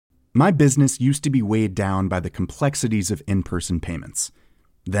My business used to be weighed down by the complexities of in-person payments.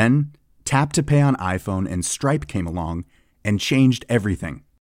 Then, Tap to Pay on iPhone and Stripe came along and changed everything.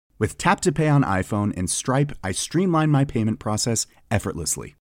 With Tap to Pay on iPhone and Stripe, I streamlined my payment process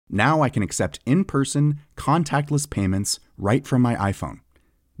effortlessly. Now I can accept in-person, contactless payments right from my iPhone.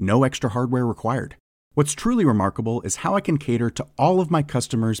 No extra hardware required. What's truly remarkable is how I can cater to all of my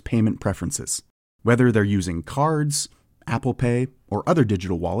customers' payment preferences. Whether they're using cards, Apple Pay, or other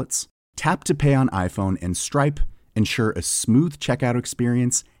digital wallets, Tap to Pay on iPhone and Stripe ensure a smooth checkout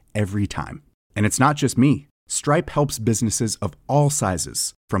experience every time. And it's not just me. Stripe helps businesses of all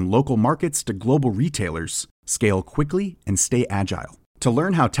sizes, from local markets to global retailers, scale quickly and stay agile. To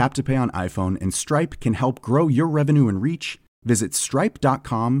learn how Tap to Pay on iPhone and Stripe can help grow your revenue and reach, visit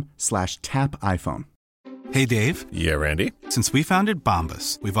stripe.com/tapiphone. Hey, Dave. Yeah, Randy. Since we founded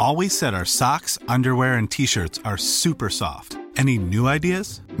Bombas, we've always said our socks, underwear, and T-shirts are super soft. Any new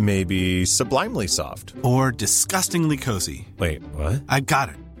ideas? Maybe sublimely soft. Or disgustingly cozy. Wait, what? I got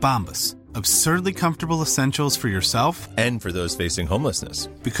it. Bombas. Absurdly comfortable essentials for yourself And for those facing homelessness.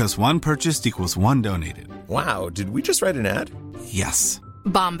 because one purchased equals one donated. Wow, did we just write an ad? Yes.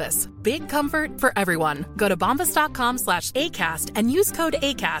 Bombas. Big comfort for everyone. Go to bombas.com/ACAST and use code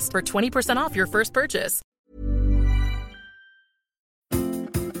ACAST for 20% off your first purchase.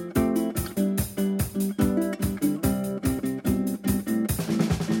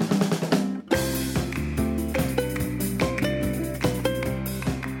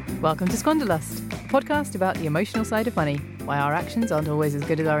 Welcome to Squanderlust, a podcast about the emotional side of money, why our actions aren't always as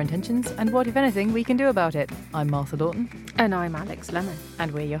good as our intentions, and what, if anything, we can do about it. I'm Martha Lawton. And I'm Alex Lemon.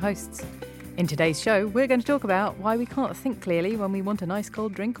 And we're your hosts. In today's show, we're going to talk about why we can't think clearly when we want a nice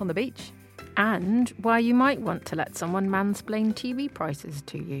cold drink on the beach. And why you might want to let someone mansplain TV prices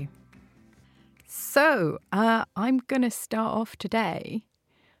to you. So, I'm going to start off today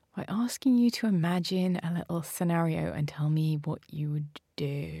by asking you to imagine a little scenario and tell me what you would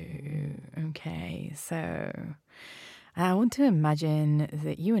do. Okay, so I want to imagine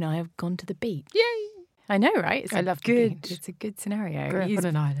that you and I have gone to the beach. Yay! I know, right? I love the beach. It's a good scenario. Grew up on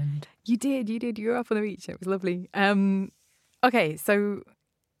an island. You did. You were up on the beach. It was lovely. Okay, so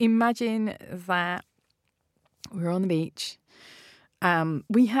imagine that we're on the beach.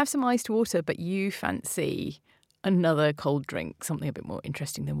 We have some iced water, but you fancy another cold drink, something a bit more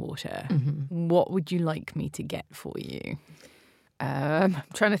interesting than water. Mm-hmm. What would you like me to get for you? I'm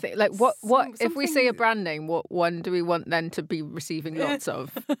trying to think, like, what if we something- say a brand name, what one do we want then to be receiving lots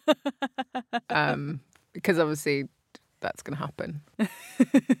of? Because obviously that's going to happen.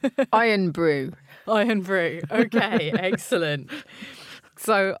 Iron Brew. Iron Brew. Okay, excellent.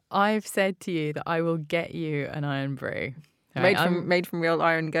 So I've said to you that I will get you an Iron Brew. All right, Made from real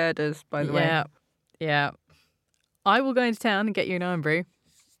iron girders, by the way. Yeah. I will go into town and get you an Iron Brew.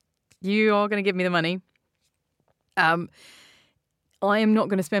 You are going to give me the money. I am not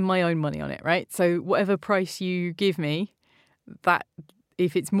going to spend my own money on it, right? So whatever price you give me, that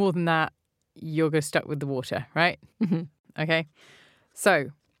if it's more than that, you're going to stuck with the water, right? Mm-hmm. Okay. So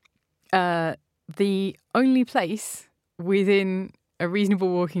the only place within a reasonable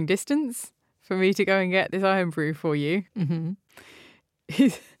walking distance for me to go and get this Iron Brew for you Mm-hmm.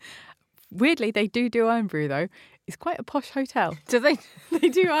 is, weirdly, they do Iron Brew, though. It's quite a posh hotel. Do they? They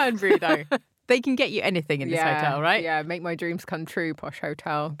do Iron Brew, though. They can get you anything in this hotel, right? Yeah, make my dreams come true, posh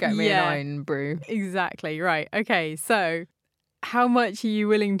hotel. Get me Yeah. an Iron Brew. Exactly, right. Okay, so how much are you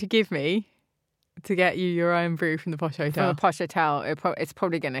willing to give me to get you your Iron Brew from the posh From hotel? a posh hotel, it's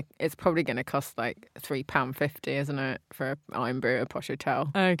probably gonna cost like £3.50, isn't it, for an Iron Brew at a posh hotel?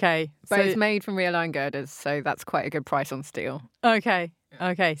 Okay. But So, it's made from real iron girders, so that's quite a good price on steel. okay.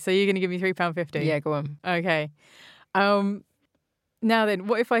 So you're going to give me £3.50? Yeah, go on. Okay. Now then,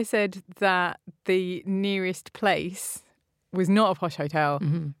 what if I said that the nearest place was not a posh hotel,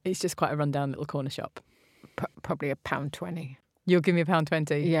 Mm-hmm. it's just quite a rundown little corner shop? Probably £1.20. You'll give me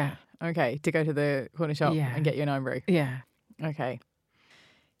 £1.20? Yeah, Okay, to go to the corner shop Yeah. and get you an Iron Brew? yeah. Okay.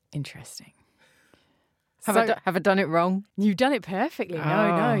 Interesting. Have So- I done it wrong? You've done it perfectly. No,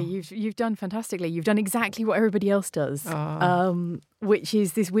 Oh. you've done fantastically. You've done exactly what everybody else does, Oh. which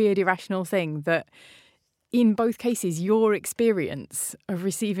is this weird irrational thing that in both cases, your experience of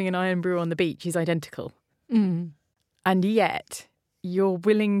receiving an Iron Brew on the beach is identical. Mm. And yet you're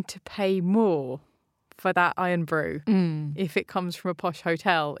willing to pay more for that Iron Brew if it comes from a posh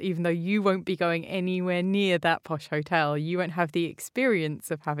hotel, even though you won't be going anywhere near that posh hotel. You won't have the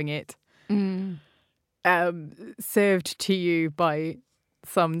experience of having it served to you by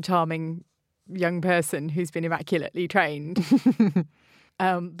some charming young person who's been immaculately trained.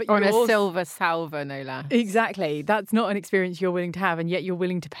 But On you're a also- silver salver, no less. Exactly. That's not an experience you're willing to have, and yet you're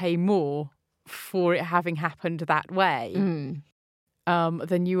willing to pay more for it having happened that way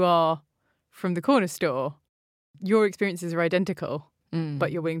than you are from the corner store. Your experiences are identical,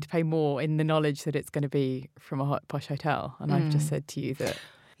 but you're willing to pay more in the knowledge that it's going to be from a hot posh hotel. And I've just said to you that...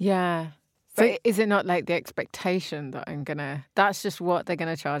 Yeah. So- But is it not like the expectation that that's just what they're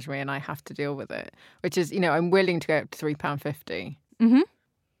going to charge me and I have to deal with it? Which is, I'm willing to go up to £3.50. Mm-hmm.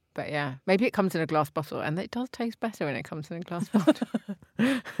 But yeah, maybe it comes in a glass bottle and it does taste better when it comes in a glass bottle.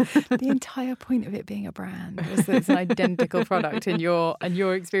 The entire point of it being a brand was that it's an identical product, and your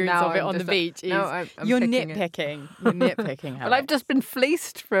experience Now of it I'm on the just- beach is now I'm you're picking it. nitpicking. You're nitpicking. Well, I've just been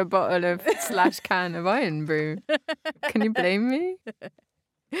fleeced for a bottle of / can of Iron Brew. Can you blame me?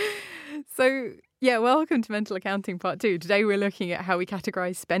 So, yeah, welcome to Mental Accounting Part 2. Today we're looking at how we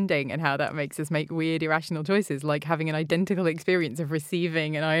categorise spending and how that makes us make weird, irrational choices, like having an identical experience of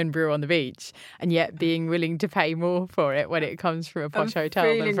receiving an Iron Brew on the beach and yet being willing to pay more for it when it comes from a posh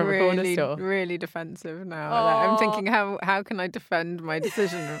hotel than from a corner store. Really defensive now. Like, I'm thinking, how can I defend my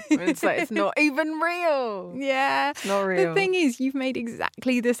decision? It's like, it's not even real. Yeah. It's not real. The thing is, you've made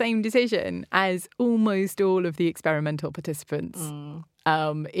exactly the same decision as almost all of the experimental participants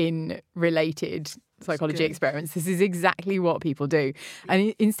in related psychology experiments. This is exactly what people do.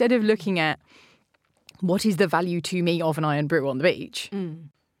 And instead of looking at what is the value to me of an Iron Brew on the beach,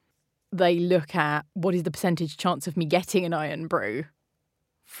 they look at what is the percentage chance of me getting an Iron Brew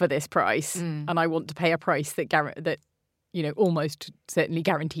for this price. And I want to pay a price that almost certainly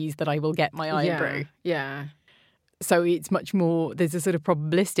guarantees that I will get my Iron Brew. Yeah. So it's much more, there's a sort of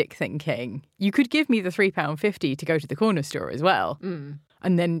probabilistic thinking. You could give me the £3.50 to go to the corner store as well,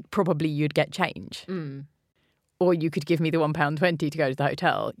 and then probably you'd get change. Or you could give me the £1.20 to go to the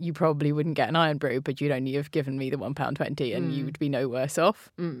hotel. You probably wouldn't get an Iron Brew, but you'd only have given me the £1.20 and you would be no worse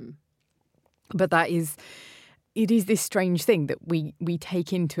off. But it is this strange thing that we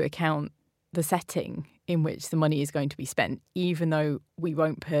take into account the setting in which the money is going to be spent, even though we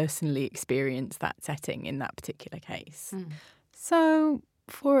won't personally experience that setting in that particular case. So,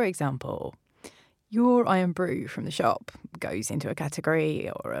 for example, your Iron Brew from the shop goes into a category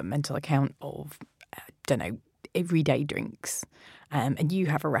or a mental account of, everyday drinks. And you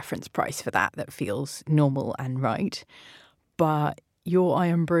have a reference price for that feels normal and right. But your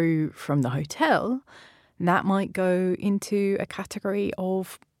Iron Brew from the hotel, that might go into a category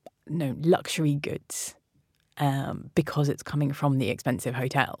of luxury goods because it's coming from the expensive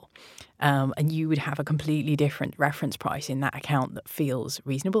hotel. And you would have a completely different reference price in that account that feels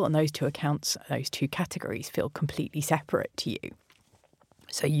reasonable. And those two accounts, those two categories feel completely separate to you.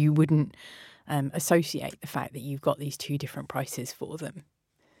 So you wouldn't associate the fact that you've got these two different prices for them.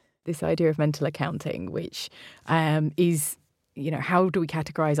 This idea of mental accounting, which is, how do we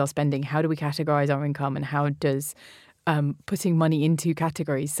categorise our spending? How do we categorise our income? And how does putting money into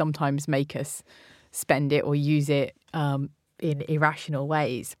categories sometimes make us spend it or use it in irrational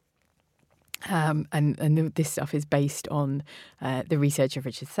ways? And this stuff is based on the research of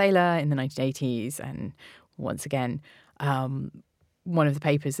Richard Thaler in the 1980s. And once again, one of the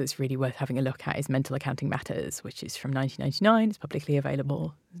papers that's really worth having a look at is Mental Accounting Matters, which is from 1999. It's publicly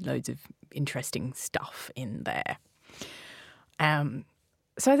available. Loads of interesting stuff in there.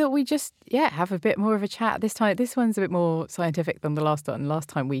 So I thought we'd just, have a bit more of a chat this time. This one's a bit more scientific than the last one. Last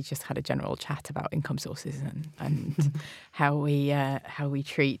time we just had a general chat about income sources and how we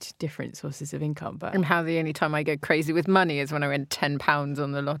treat different sources of income. And how the only time I go crazy with money is when I win £10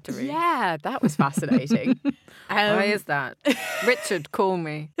 on the lottery. Yeah, that was fascinating. Why is that? Richard, call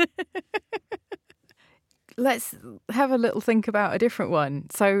me. Let's have a little think about a different one.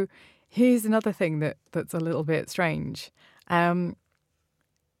 So here's another thing that's a little bit strange.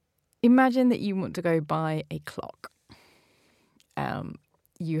 Imagine that you want to go buy a clock.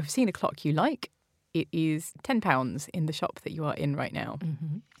 You have seen a clock you like. It is £10 in the shop that you are in right now.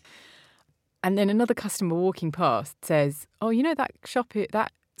 Mm-hmm. And then another customer walking past says, "Oh, that shop,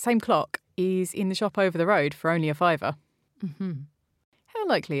 that same clock is in the shop over the road for only £5." Mm-hmm. How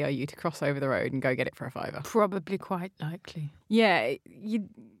likely are you to cross over the road and go get it for £5? Probably quite likely. Yeah, you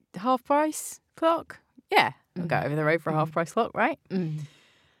half price clock. Yeah, I'll go over the road for a half price clock, right? Mm.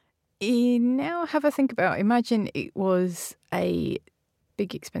 Now have a think about, imagine it was a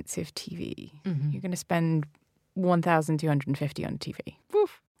big expensive TV. Mm-hmm. You're going to spend $1,250 on a TV.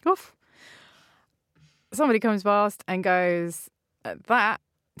 Oof, oof. Somebody comes past and goes, that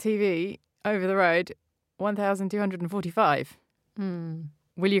TV over the road, $1,245.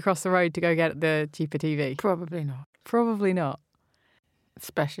 Will you cross the road to go get the cheaper TV? Probably not. Probably not.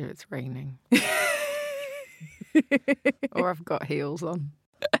 Especially if it's raining. Or I've got heels on.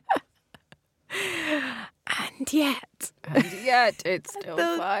 And yet It's still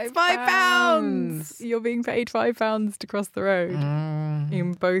the £5. You're being paid £5 to cross the road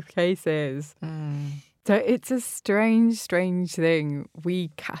in both cases. So it's a strange, strange thing. We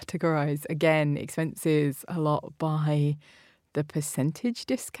categorise, again, expenses a lot by the percentage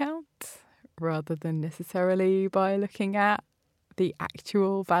discount rather than necessarily by looking at the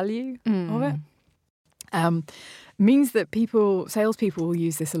actual value of it. Means that salespeople will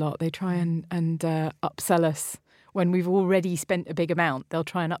use this a lot. They try and upsell us when we've already spent a big amount. They'll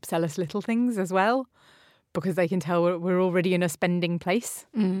try and upsell us little things as well because they can tell we're already in a spending place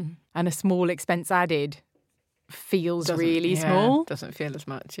and a small expense added feels really small. Doesn't feel as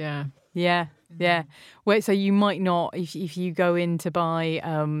much, yeah. Yeah. Well, so you might not, if you go in to buy...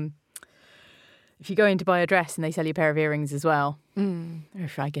 If you go in to buy a dress and they sell you a pair of earrings as well,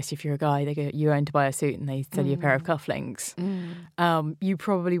 I guess if you're a guy, you go in to buy a suit and they sell you a pair of cufflinks, you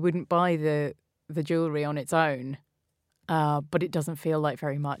probably wouldn't buy the jewellery on its own, but it doesn't feel like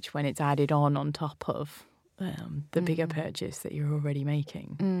very much when it's added on top of the bigger purchase that you're already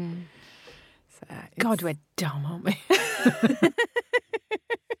making. So God, we're dumb, aren't we?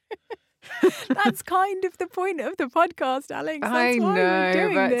 That's kind of the point of the podcast, Alex. That's I why know, we're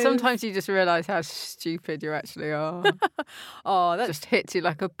doing but this. sometimes you just realise how stupid you actually are. That just hits you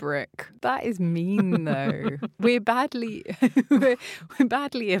like a brick. That is mean, though. we're badly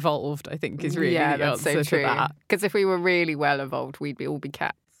evolved, I think, is really the that's answer so true. to that. Because if we were really well evolved, we'd all be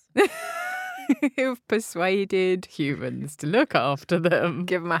cats. Who've persuaded humans to look after them.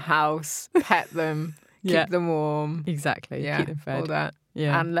 Give them a house, pet them, keep them warm. Exactly. Yeah, Keep them fed. all that.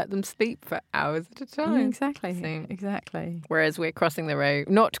 Yeah. And let them sleep for hours at a time. Exactly. So- Exactly. Whereas we're crossing the road,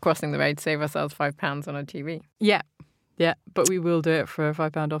 not crossing the road, to save ourselves £5 on a TV. Yeah. Yeah. But we will do it for a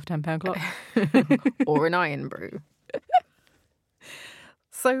 £5 off £10 clock. Or an iron brew.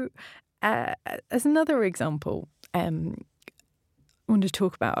 So, as another example, I want to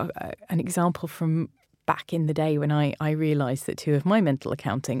talk about an example from back in the day when I realised that two of my mental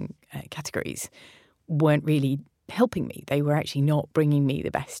accounting categories weren't really helping me. They were actually not bringing me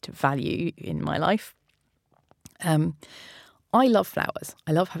the best value in my life. I love flowers.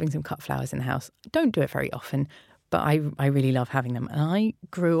 I love having some cut flowers in the house. Don't do it very often, but I really love having them. And I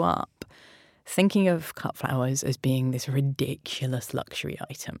grew up thinking of cut flowers as being this ridiculous luxury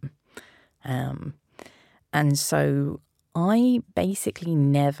item. And so I basically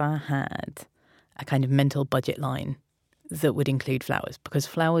never had a kind of mental budget line that would include flowers because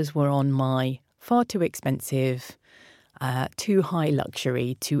flowers were on my far too expensive, too high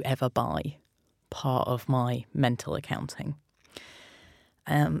luxury to ever buy part of my mental accounting.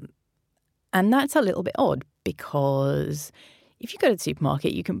 And that's a little bit odd because if you go to the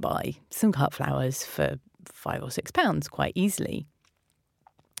supermarket, you can buy some cut flowers for £5 or £6 quite easily.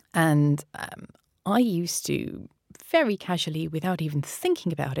 And I used to very casually, without even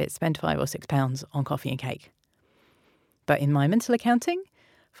thinking about it, spend £5 or £6 on coffee and cake. But in my mental accounting,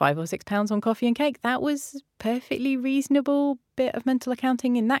 £5 or £6 on coffee and cake, that was perfectly reasonable bit of mental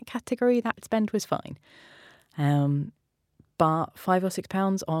accounting in that category. That spend was fine. But £5 or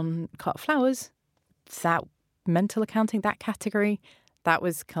 £6 on cut flowers, that mental accounting, that category, that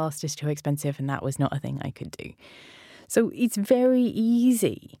was classed as too expensive and that was not a thing I could do. So it's very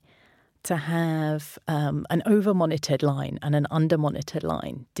easy to have an over-monitored line and an under-monitored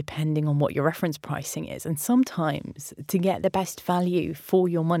line, depending on what your reference pricing is. And sometimes to get the best value for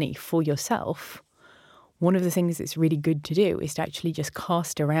your money, for yourself, one of the things that's really good to do is to actually just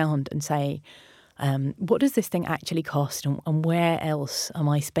cast around and say, what does this thing actually cost and where else am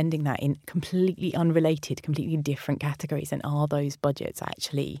I spending that in completely unrelated, completely different categories? And are those budgets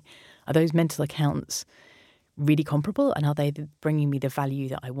actually, are those mental accounts really comparable and are they bringing me the value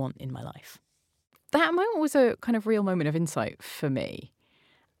that I want in my life? That moment was a kind of real moment of insight for me.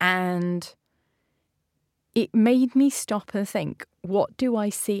 And it made me stop and think, what do I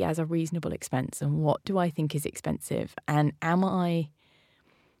see as a reasonable expense and what do I think is expensive? And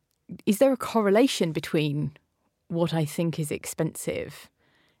is there a correlation between what I think is expensive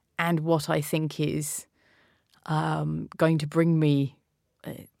and what I think is going to bring me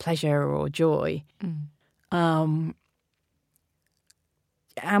pleasure or joy? Am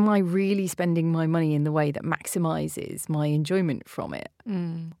I really spending my money in the way that maximizes my enjoyment from it?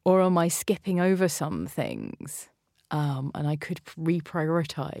 Or am I skipping over some things? And I could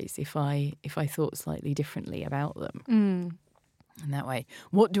reprioritize if I thought slightly differently about them. In that way,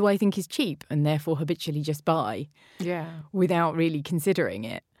 what do I think is cheap and therefore habitually just buy without really considering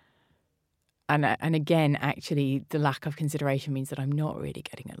it? And again, actually, the lack of consideration means that I'm not really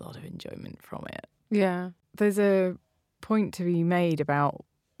getting a lot of enjoyment from it. Yeah. there's a point to be made about,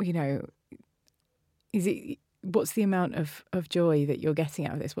 what's the amount of joy that you're getting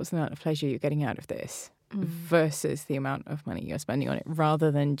out of this? What's the amount of pleasure you're getting out of this versus the amount of money you're spending on it,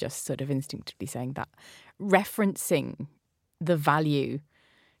 rather than just sort of instinctively saying that, referencing the value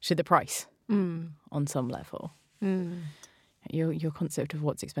to the price on some level. Your concept of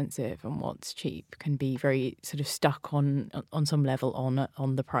what's expensive and what's cheap can be very sort of stuck on some level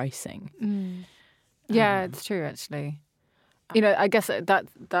on the pricing. Yeah, it's true, actually. I guess that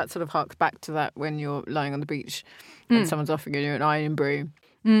sort of harks back to that when you're lying on the beach and someone's offering you an iron brew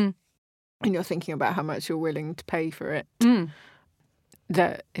and you're thinking about how much you're willing to pay for it.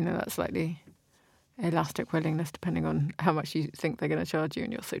 That, that slightly elastic willingness depending on how much you think they're going to charge you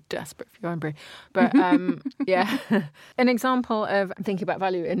and you're so desperate for your iron brew. But, yeah. An example of thinking about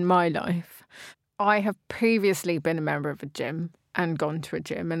value in my life, I have previously been a member of a gym and gone to a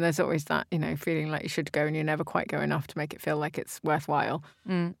gym, and there's always that, feeling like you should go and you never quite go enough to make it feel like it's worthwhile.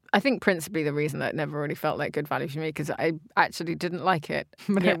 I think principally the reason that it never really felt like good value for me because I actually didn't like it,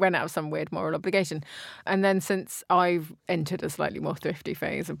 but it went out of some weird moral obligation. And then since I've entered a slightly more thrifty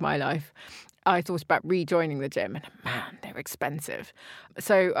phase of my life, I thought about rejoining the gym, and man, they're expensive.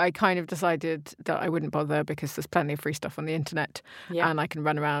 So I kind of decided that I wouldn't bother because there's plenty of free stuff on the internet and I can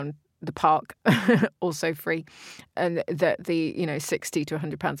run around the park, also free, and that the 60 to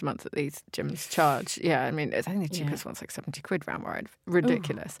 £100 a month that these gyms charge. Yeah, I mean, I think the cheapest one's like 70 quid round where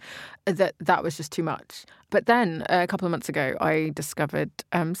ridiculous. That was just too much. But then a couple of months ago, I discovered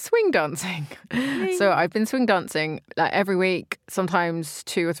swing dancing. So I've been swing dancing like every week, sometimes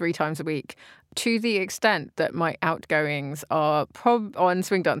 2 or 3 times a week, to the extent that my outgoings are on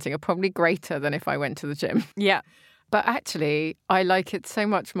swing dancing are probably greater than if I went to the gym. Yeah. But actually, I like it so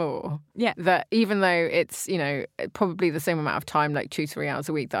much more that even though it's, probably the same amount of time, like 2-3 hours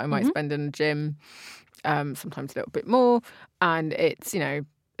a week that I might spend in the gym, sometimes a little bit more, and it's,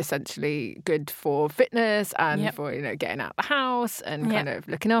 essentially good for fitness and for, getting out of the house and kind of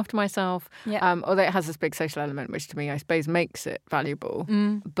looking after myself. Although it has this big social element, which to me, I suppose, makes it valuable.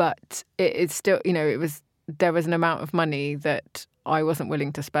 But it's still, there was an amount of money that I wasn't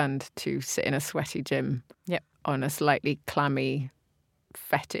willing to spend to sit in a sweaty gym on a slightly clammy,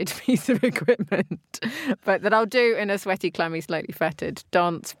 fetid piece of equipment, but that I'll do in a sweaty, clammy, slightly fetid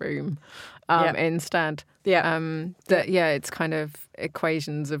dance room instead. It's kind of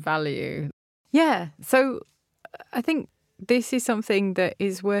equations of value. Yeah. So I think this is something that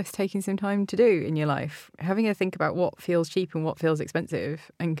is worth taking some time to do in your life, having a think about what feels cheap and what feels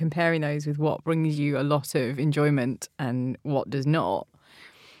expensive and comparing those with what brings you a lot of enjoyment and what does not.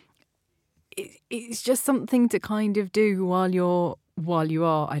 It's just something to kind of do while you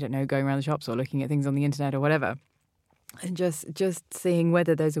are, I don't know, going around the shops or looking at things on the internet or whatever, and just seeing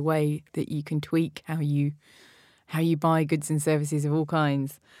whether there's a way that you can tweak how you buy goods and services of all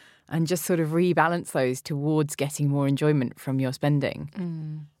kinds, and just sort of rebalance those towards getting more enjoyment from your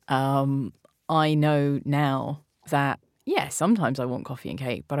spending. I know now that, sometimes I want coffee and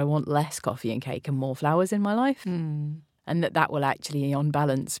cake, but I want less coffee and cake and more flowers in my life. And that will actually, on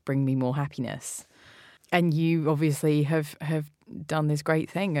balance, bring me more happiness. And you obviously have done this great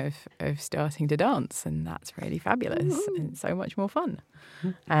thing of starting to dance, and that's really fabulous and so much more fun.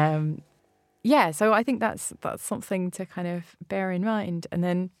 So I think that's something to kind of bear in mind. And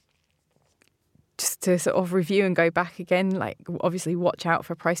then just to sort of review and go back again, like obviously watch out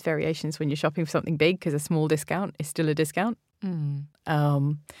for price variations when you're shopping for something big, because a small discount is still a discount.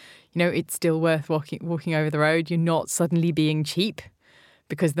 It's still worth walking over the road. You're not suddenly being cheap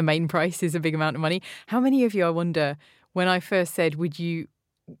because the main price is a big amount of money. How many of you, I wonder, when I first said,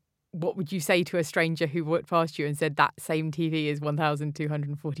 what would you say to a stranger who walked past you and said that same TV is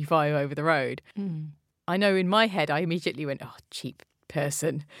 1,245 over the road? I know in my head, I immediately went, oh, cheap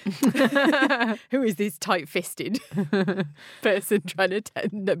person. Who is this tight-fisted person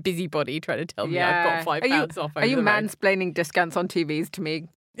busybody trying to tell me I've got £5 off over Are you the road? mansplaining discounts on TVs to me?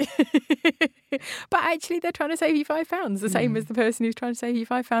 But actually they're trying to save you £5, the same as the person who's trying to save you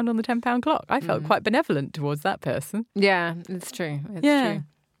 £5 on the £10 clock. I felt quite benevolent towards that person. Yeah, it's true. It's true.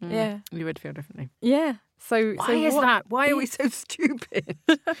 Yeah. You would feel differently. Yeah. So Why is that? Why are we so stupid?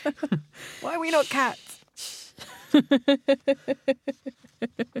 Why are we not cats?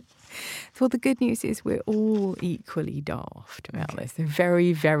 Well, the good news is we're all equally daft about this. There are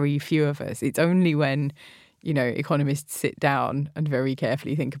very, very few of us. It's only when, economists sit down and very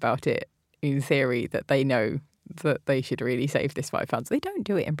carefully think about it in theory that they know that they should really save this £5. They don't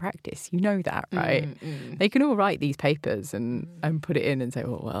do it in practice. You know that, right? They can all write these papers and put it in and say,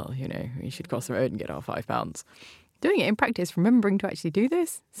 we should cross the road and get our £5. Doing it in practice, remembering to actually do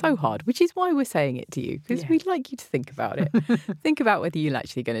this, so hard, which is why we're saying it to you, because we'd like you to think about it. Think about whether you're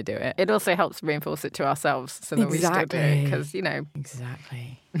actually going to do it. It also helps reinforce it to ourselves so that we still do it, because,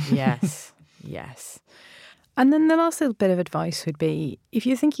 Exactly. Yes. Yes. And then the last little bit of advice would be, if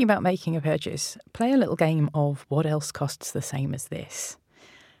you're thinking about making a purchase, play a little game of what else costs the same as this.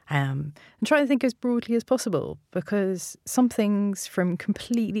 And try to think as broadly as possible, because some things from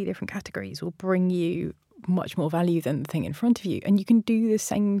completely different categories will bring you much more value than the thing in front of you. And you can do the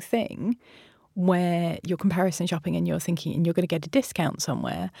same thing where you're comparison shopping and you're thinking and you're going to get a discount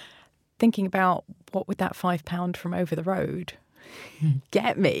somewhere, thinking about what would that £5 from over the road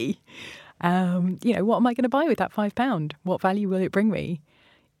get me? What am I going to buy with that £5? What value will it bring me?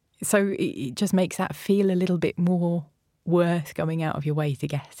 So it just makes that feel a little bit more worth going out of your way to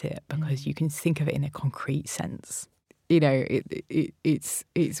get it, because you can think of it in a concrete sense.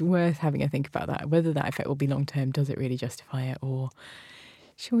 It's worth having a think about that, whether that effect will be long term. Does it really justify it, or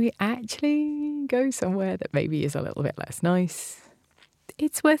should we actually go somewhere that maybe is a little bit less nice?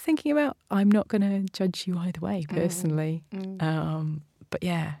 It's worth thinking about. I'm not going to judge you either way, personally. But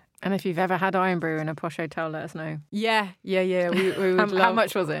yeah. And if you've ever had Iron Brew in a posh hotel, let us know. Yeah. We would How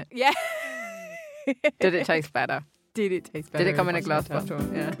much was it? Yeah. Did it taste better? Did it taste better? Did it come in a glass bottle?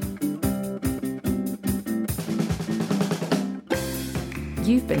 Yeah.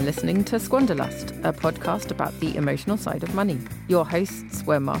 You've been listening to Squanderlust, a podcast about the emotional side of money. Your hosts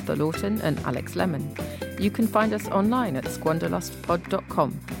were Martha Lawton and Alex Lemon. You can find us online at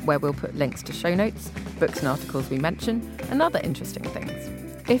squanderlustpod.com, where we'll put links to show notes, books and articles we mention, and other interesting things.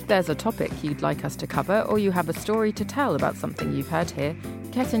 If there's a topic you'd like us to cover, or you have a story to tell about something you've heard here,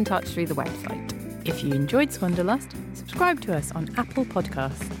 get in touch through the website. If you enjoyed Squanderlust, subscribe to us on Apple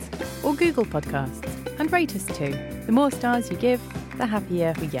Podcasts or Google Podcasts, and rate us too. The more stars you give, the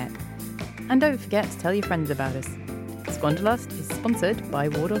happier we get. And don't forget to tell your friends about us. Squanderlust is sponsored by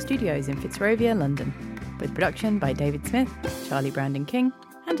Wardour Studios in Fitzrovia, London, with production by David Smith, Charlie Brandon King,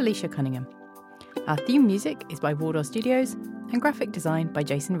 and Alicia Cunningham. Our theme music is by Wardour Studios and graphic design by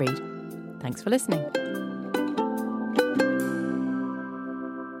Jason Reed. Thanks for listening.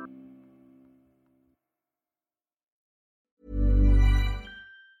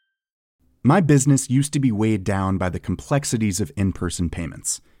 My business used to be weighed down by the complexities of in-person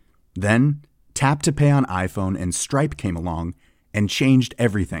payments. Then, Tap to Pay on iPhone and Stripe came along and changed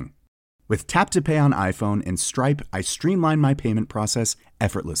everything. With Tap to Pay on iPhone and Stripe, I streamlined my payment process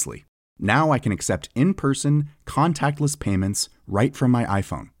effortlessly. Now I can accept in-person, contactless payments right from my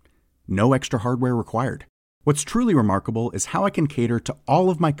iPhone. No extra hardware required. What's truly remarkable is how I can cater to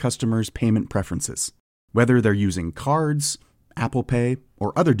all of my customers' payment preferences. Whether they're using cards, Apple Pay,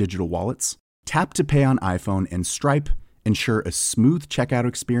 or other digital wallets, Tap to Pay on iPhone and Stripe ensure a smooth checkout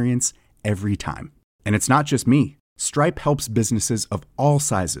experience every time. And it's not just me. Stripe helps businesses of all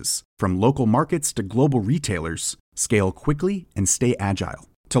sizes, from local markets to global retailers, scale quickly and stay agile.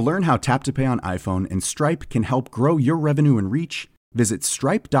 To learn how Tap to Pay on iPhone and Stripe can help grow your revenue and reach, visit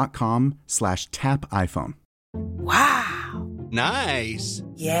stripe.com/tapiphone. Wow. Nice.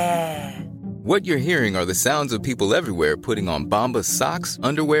 Yeah. What you're hearing are the sounds of people everywhere putting on Bombas socks,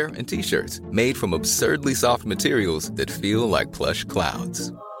 underwear, and T-shirts made from absurdly soft materials that feel like plush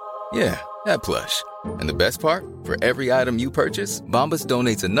clouds. Yeah, that plush. And the best part? For every item you purchase, Bombas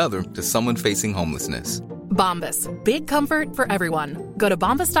donates another to someone facing homelessness. Bombas. Big comfort for everyone. Go to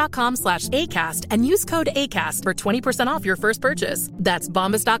bombas.com/ACAST and use code ACAST for 20% off your first purchase. That's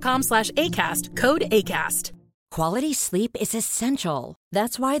bombas.com/ACAST, code ACAST. Quality sleep is essential.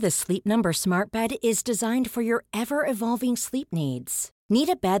 That's why the Sleep Number Smart Bed is designed for your ever-evolving sleep needs. Need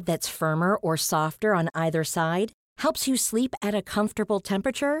a bed that's firmer or softer on either side? Helps you sleep at a comfortable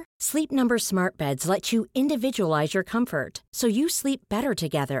temperature? Sleep Number Smart Beds let you individualize your comfort, so you sleep better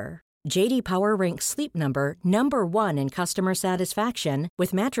together. J.D. Power ranks Sleep Number #1 in customer satisfaction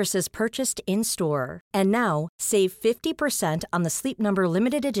with mattresses purchased in-store. And now, save 50% on the Sleep Number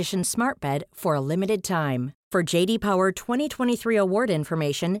Limited Edition Smart Bed for a limited time. For J.D. Power 2023 award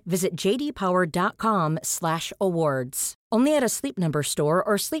information, visit jdpower.com/awards. Only at a Sleep Number store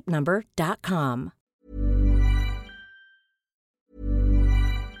or sleepnumber.com.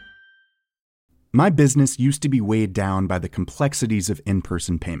 My business used to be weighed down by the complexities of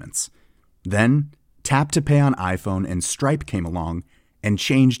in-person payments. Then, Tap to Pay on iPhone and Stripe came along and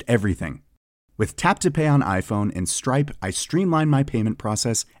changed everything. With Tap to Pay on iPhone and Stripe, I streamlined my payment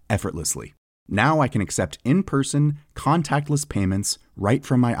process effortlessly. Now I can accept in-person, contactless payments right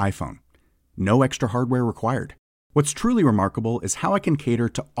from my iPhone. No extra hardware required. What's truly remarkable is how I can cater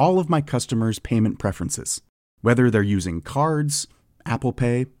to all of my customers' payment preferences. Whether they're using cards, Apple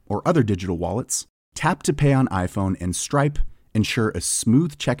Pay, or other digital wallets, Tap to Pay on iPhone and Stripe ensure a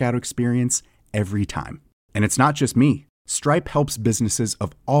smooth checkout experience every time. And it's not just me. Stripe helps businesses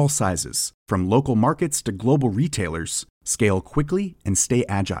of all sizes, from local markets to global retailers, scale quickly and stay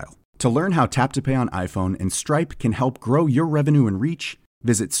agile. To learn how Tap to Pay on iPhone and Stripe can help grow your revenue and reach,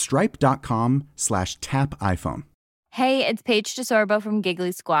 visit stripe.com/tapiphone. Hey, it's Paige DeSorbo from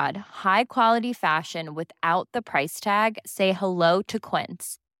Giggly Squad. High quality fashion without the price tag. Say hello to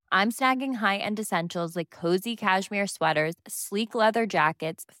Quince. I'm snagging high-end essentials like cozy cashmere sweaters, sleek leather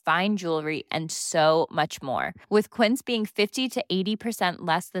jackets, fine jewelry, and so much more. With Quince being 50 to 80%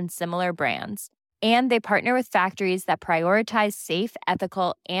 less than similar brands. And they partner with factories that prioritize safe,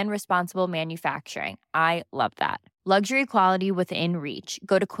 ethical, and responsible manufacturing. I love that. Luxury quality within reach.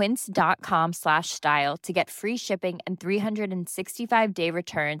 Go to quince.com/style to get free shipping and 365-day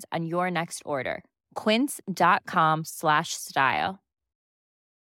returns on your next order. Quince.com/style.